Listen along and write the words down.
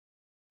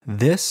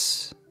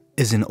This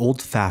is an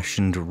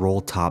old-fashioned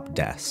roll-top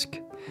desk,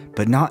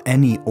 but not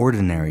any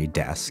ordinary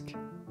desk.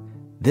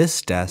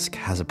 This desk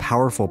has a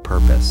powerful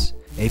purpose,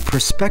 a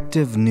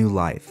prospective new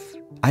life.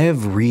 I have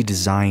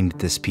redesigned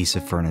this piece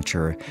of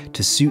furniture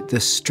to suit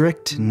the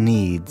strict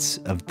needs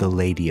of the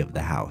lady of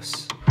the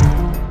house.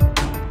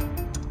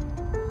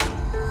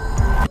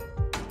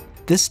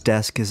 This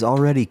desk is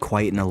already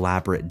quite an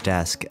elaborate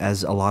desk,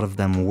 as a lot of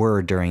them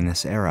were during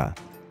this era.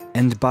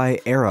 And by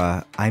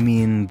era, I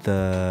mean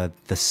the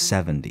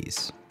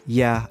 70s.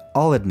 Yeah,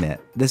 I'll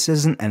admit, this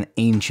isn't an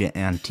ancient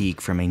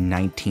antique from a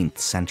 19th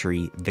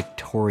century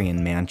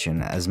Victorian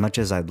mansion as much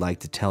as I'd like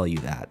to tell you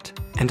that.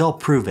 And I'll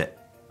prove it.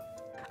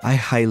 I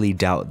highly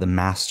doubt the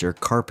master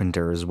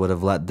carpenters would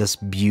have let this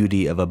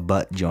beauty of a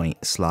butt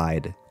joint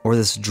slide, or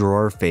this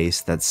drawer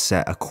face that's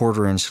set a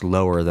 1/4 inch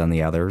lower than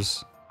the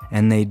others.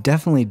 And they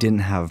definitely didn't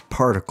have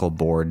particle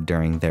board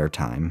during their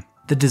time.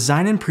 The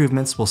design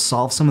improvements will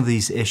solve some of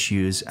these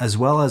issues as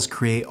well as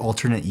create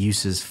alternate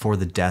uses for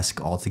the desk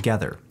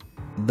altogether.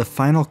 The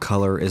final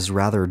color is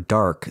rather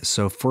dark,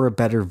 so for a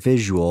better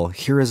visual,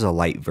 here is a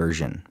light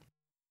version.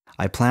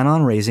 I plan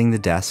on raising the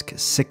desk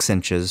 6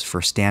 inches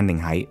for standing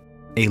height.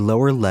 A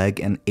lower leg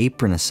and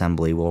apron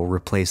assembly will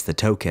replace the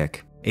toe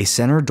kick. A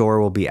center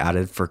door will be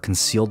added for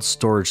concealed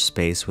storage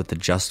space with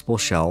adjustable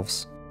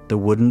shelves. The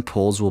wooden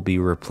pulls will be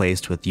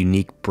replaced with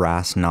unique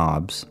brass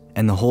knobs,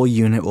 and the whole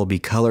unit will be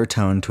color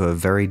toned to a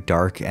very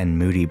dark and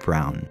moody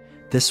brown.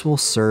 This will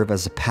serve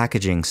as a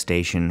packaging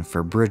station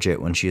for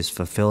Bridget when she is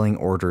fulfilling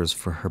orders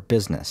for her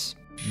business.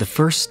 The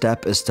first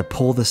step is to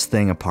pull this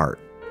thing apart.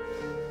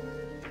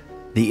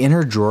 The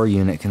inner drawer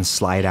unit can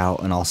slide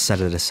out and I'll set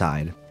it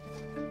aside.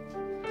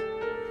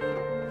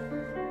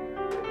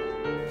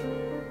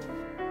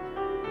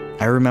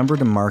 I remember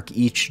to mark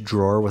each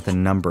drawer with a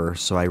number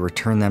so I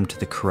return them to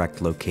the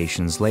correct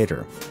locations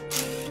later.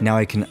 Now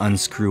I can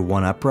unscrew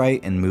one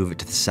upright and move it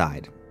to the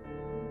side.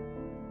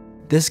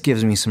 This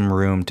gives me some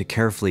room to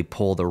carefully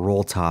pull the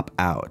roll top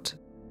out.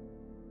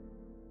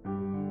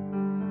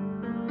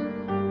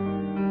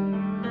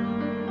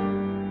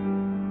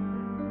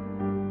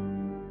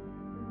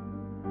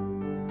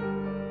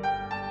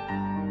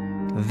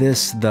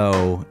 This,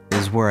 though,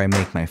 is where I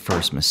make my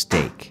first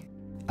mistake.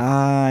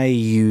 I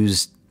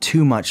used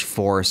too much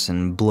force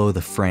and blow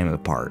the frame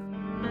apart.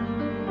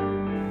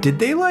 Did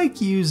they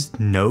use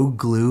no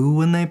glue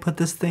when they put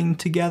this thing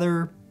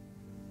together?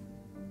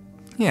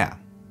 Yeah,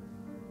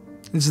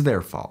 it's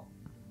their fault.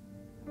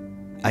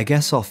 I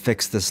guess I'll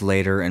fix this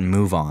later and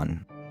move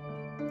on.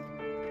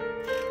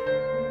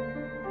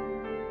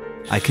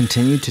 I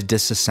continue to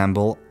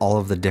disassemble all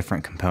of the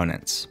different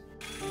components.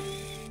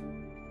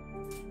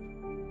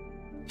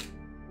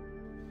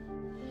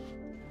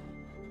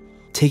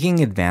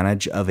 Taking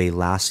advantage of a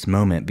last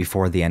moment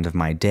before the end of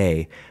my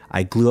day,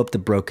 I glue up the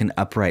broken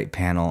upright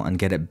panel and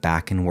get it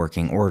back in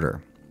working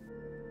order.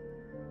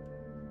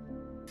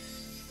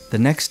 The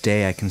next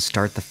day I can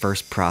start the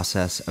first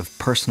process of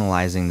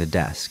personalizing the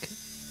desk.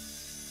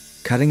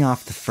 Cutting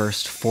off the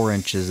first 4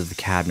 inches of the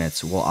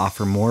cabinets will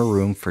offer more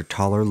room for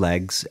taller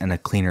legs and a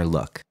cleaner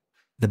look.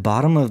 The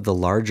bottom of the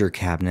larger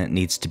cabinet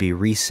needs to be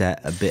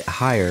reset a bit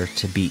higher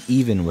to be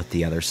even with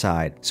the other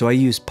side, so I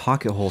use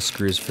pocket hole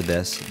screws for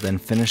this, then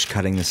finish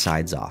cutting the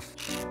sides off.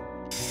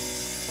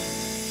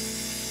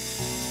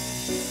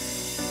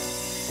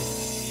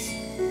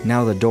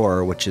 Now the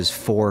door, which is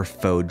 4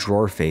 faux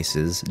drawer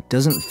faces,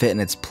 doesn't fit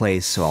in its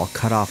place, so I'll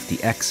cut off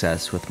the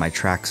excess with my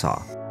track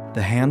saw.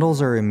 The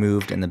handles are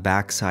removed and the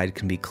back side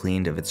can be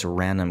cleaned of its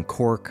random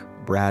cork,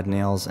 brad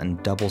nails,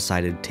 and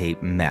double-sided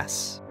tape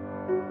mess.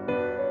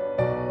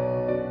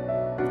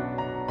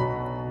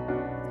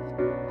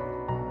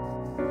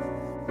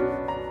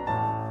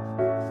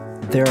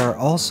 There are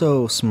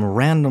also some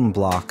random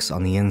blocks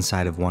on the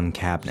inside of one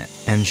cabinet,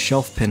 and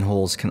shelf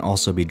pinholes can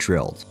also be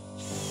drilled.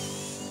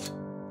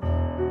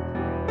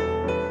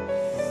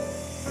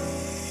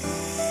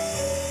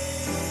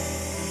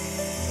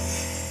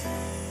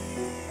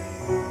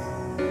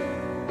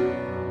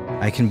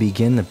 I can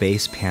begin the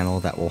base panel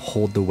that will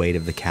hold the weight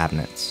of the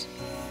cabinets.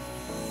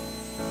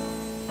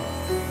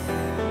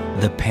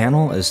 The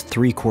panel is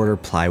 3/4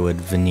 plywood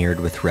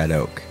veneered with red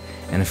oak,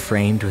 and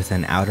framed with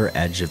an outer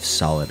edge of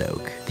solid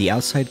oak. The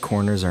outside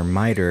corners are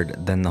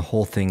mitered, then the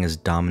whole thing is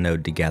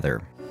dominoed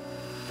together.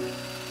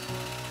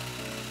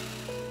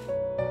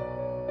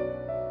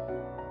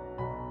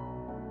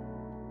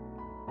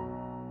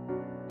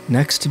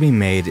 Next to be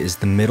made is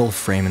the middle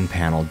frame and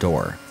panel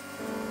door.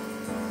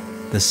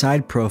 The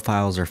side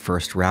profiles are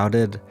first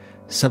routed,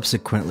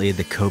 subsequently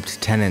the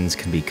coped tenons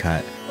can be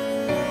cut,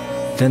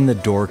 then the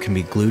door can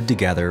be glued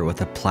together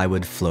with a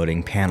plywood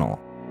floating panel.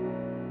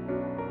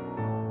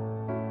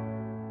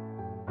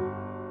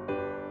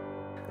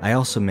 I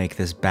also make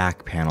this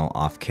back panel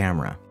off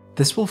camera.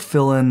 This will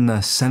fill in the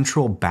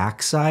central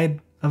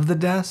backside of the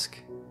desk.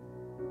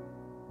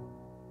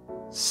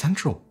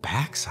 Central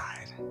backside?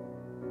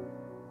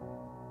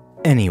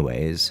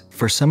 Anyways,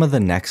 for some of the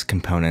next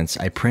components,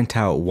 I print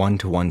out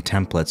 1-to-1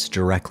 templates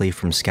directly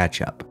from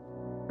SketchUp.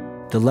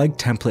 The leg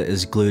template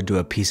is glued to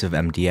a piece of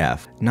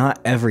MDF. Not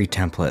every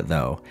template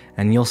though,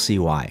 and you'll see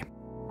why.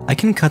 I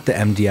can cut the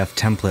MDF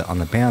template on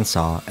the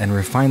bandsaw and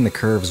refine the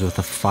curves with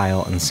a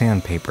file and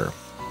sandpaper.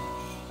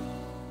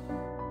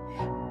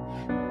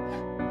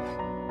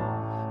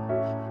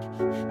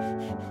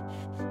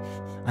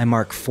 I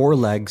mark 4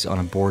 legs on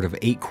a board of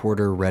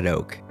 8/4 red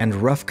oak and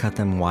rough cut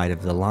them wide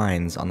of the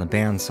lines on the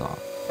bandsaw.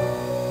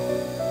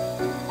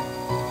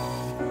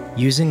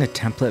 Using a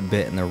template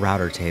bit in the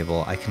router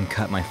table, I can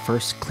cut my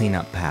first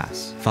cleanup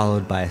pass,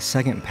 followed by a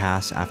second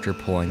pass after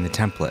pulling the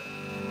template.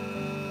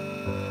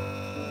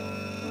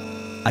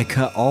 I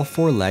cut all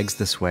 4 legs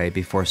this way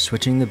before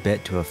switching the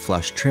bit to a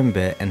flush trim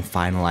bit and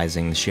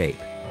finalizing the shape.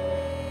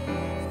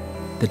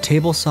 The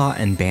table saw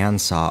and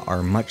bandsaw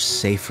are much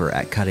safer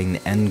at cutting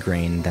the end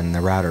grain than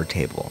the router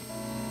table.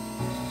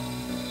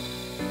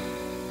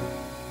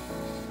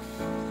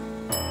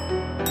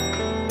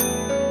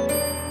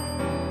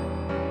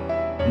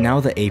 Now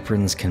the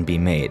aprons can be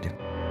made.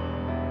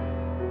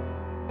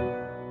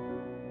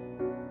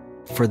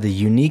 For the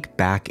unique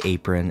back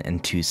apron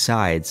and 2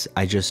 sides,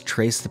 I just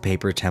trace the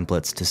paper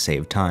templates to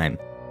save time.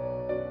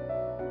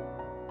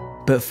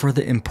 But for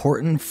the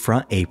important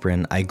front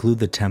apron, I glue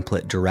the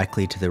template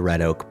directly to the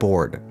red oak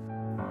board.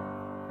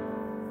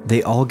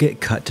 They all get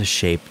cut to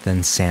shape,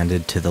 then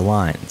sanded to the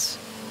lines.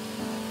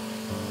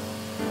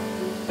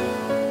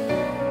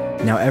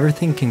 Now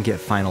everything can get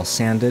final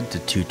sanded to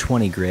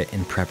 220 grit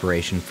in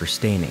preparation for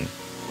staining.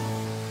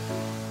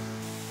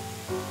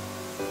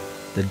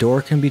 The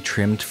door can be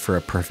trimmed for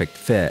a perfect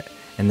fit,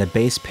 and the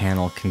base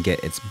panel can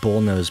get its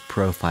bullnose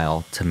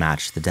profile to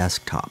match the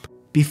desktop.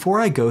 Before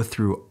I go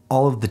through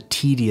all of the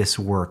tedious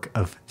work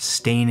of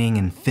staining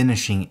and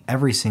finishing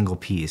every single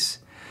piece,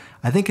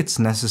 I think it's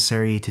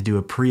necessary to do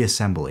a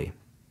pre-assembly.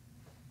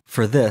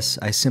 For this,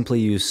 I simply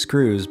use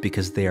screws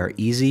because they are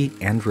easy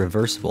and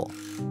reversible.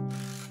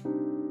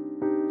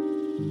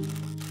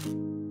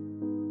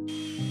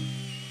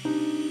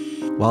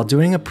 While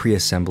doing a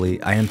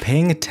pre-assembly, I am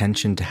paying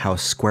attention to how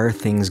square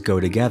things go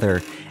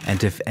together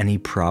and if any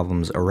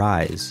problems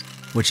arise.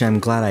 Which I'm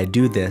glad I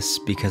do this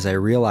because I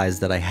realize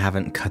that I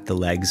haven't cut the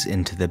legs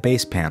into the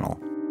base panel.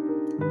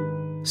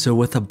 So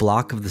with a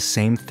block of the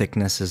same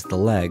thickness as the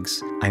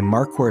legs, I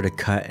mark where to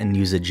cut and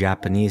use a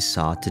Japanese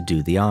saw to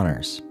do the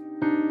honors.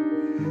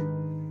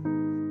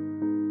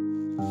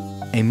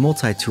 A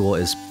multi-tool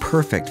is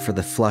perfect for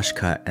the flush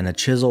cut, and a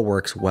chisel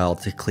works well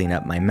to clean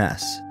up my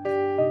mess.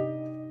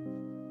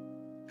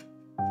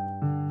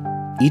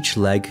 Each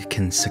leg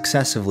can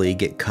successively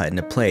get cut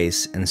into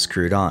place and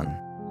screwed on.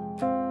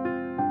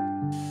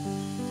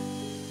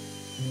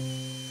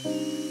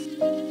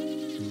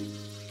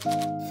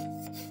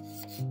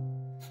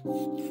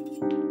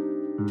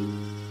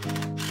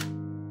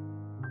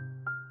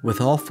 With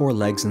all 4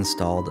 legs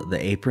installed,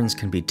 the aprons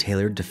can be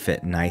tailored to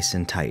fit nice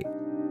and tight.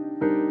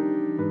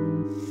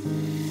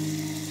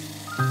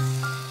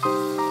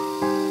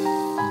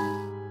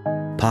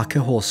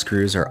 Pocket hole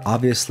screws are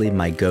obviously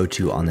my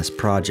go-to on this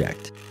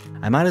project.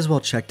 I might as well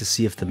check to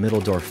see if the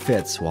middle door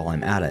fits while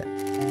I'm at it.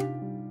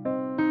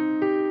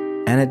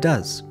 And it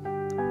does.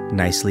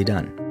 Nicely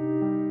done.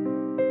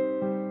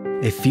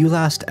 A few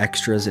last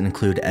extras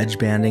include edge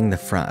banding the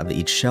front of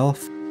each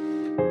shelf,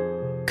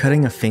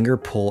 cutting a finger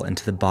pull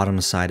into the bottom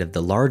side of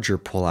the larger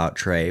pull-out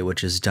tray,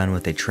 which is done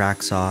with a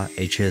track saw,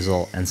 a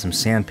chisel, and some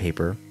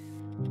sandpaper.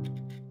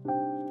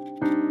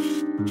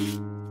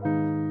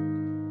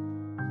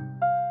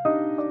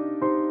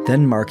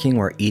 Then marking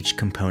where each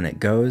component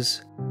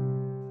goes,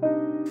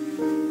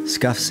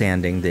 scuff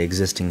sanding the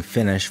existing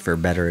finish for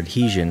better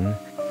adhesion,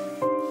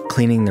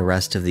 cleaning the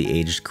rest of the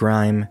aged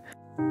grime,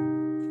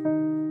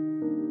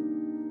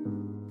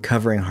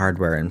 covering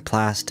hardware in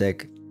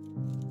plastic,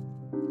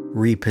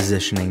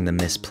 repositioning the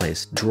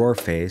misplaced drawer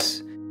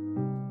face,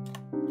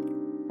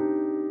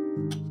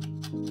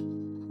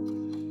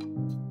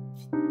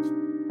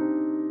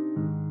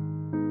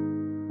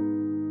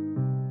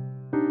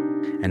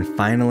 and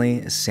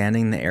finally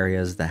sanding the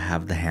areas that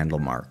have the handle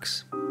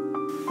marks.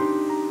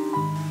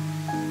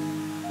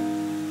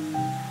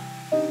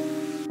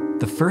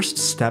 The first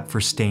step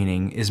for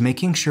staining is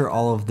making sure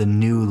all of the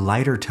new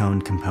lighter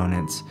toned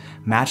components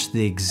match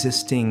the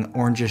existing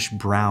orangish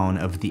brown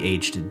of the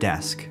aged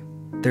desk.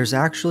 There's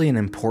actually an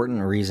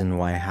important reason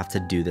why I have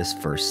to do this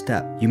first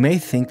step. You may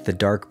think the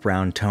dark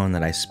brown tone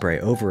that I spray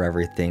over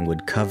everything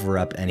would cover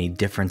up any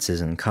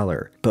differences in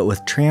color, but with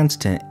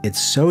Transtint,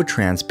 it's so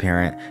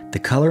transparent, the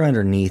color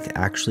underneath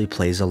actually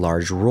plays a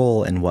large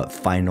role in what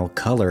final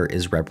color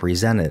is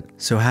represented.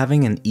 So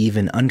having an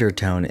even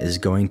undertone is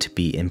going to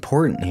be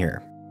important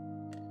here.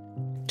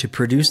 To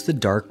produce the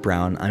dark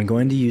brown, I'm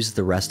going to use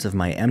the rest of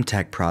my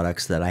MTech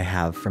products that I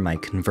have for my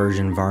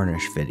conversion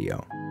varnish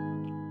video.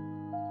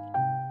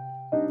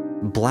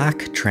 Black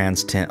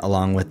Transtint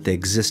along with the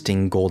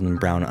existing golden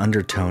brown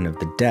undertone of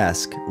the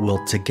desk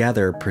will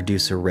together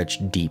produce a rich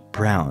deep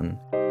brown.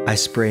 I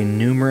spray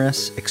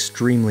numerous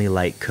extremely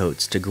light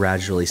coats to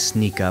gradually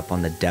sneak up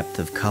on the depth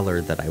of color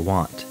that I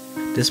want.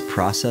 This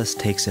process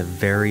takes a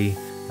very,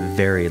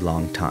 very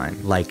long time,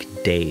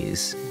 like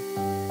days.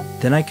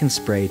 Then I can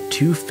spray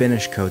 2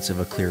 finish coats of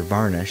a clear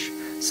varnish,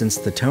 since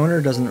the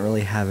toner doesn't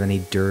really have any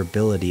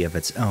durability of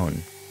its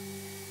own.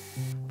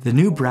 The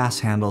new brass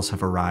handles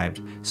have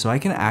arrived, so I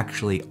can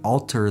actually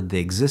alter the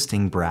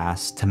existing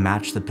brass to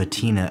match the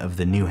patina of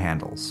the new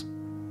handles.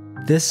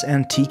 This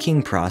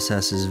antiquing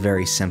process is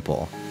very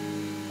simple.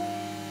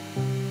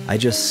 I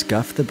just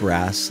scuff the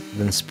brass,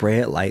 then spray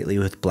it lightly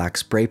with black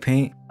spray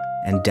paint,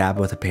 and dab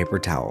with a paper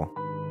towel.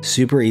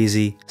 Super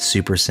easy,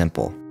 super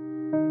simple.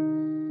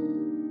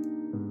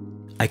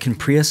 I can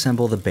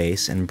pre-assemble the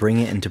base and bring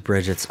it into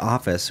Bridget's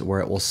office where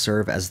it will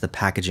serve as the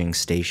packaging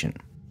station.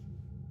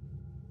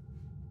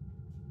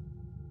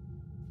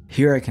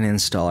 Here I can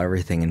install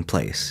everything in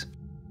place.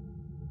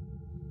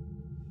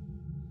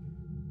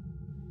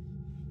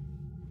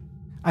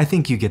 I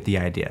think you get the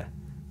idea.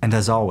 And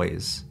as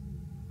always,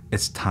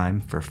 it's time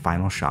for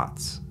final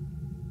shots.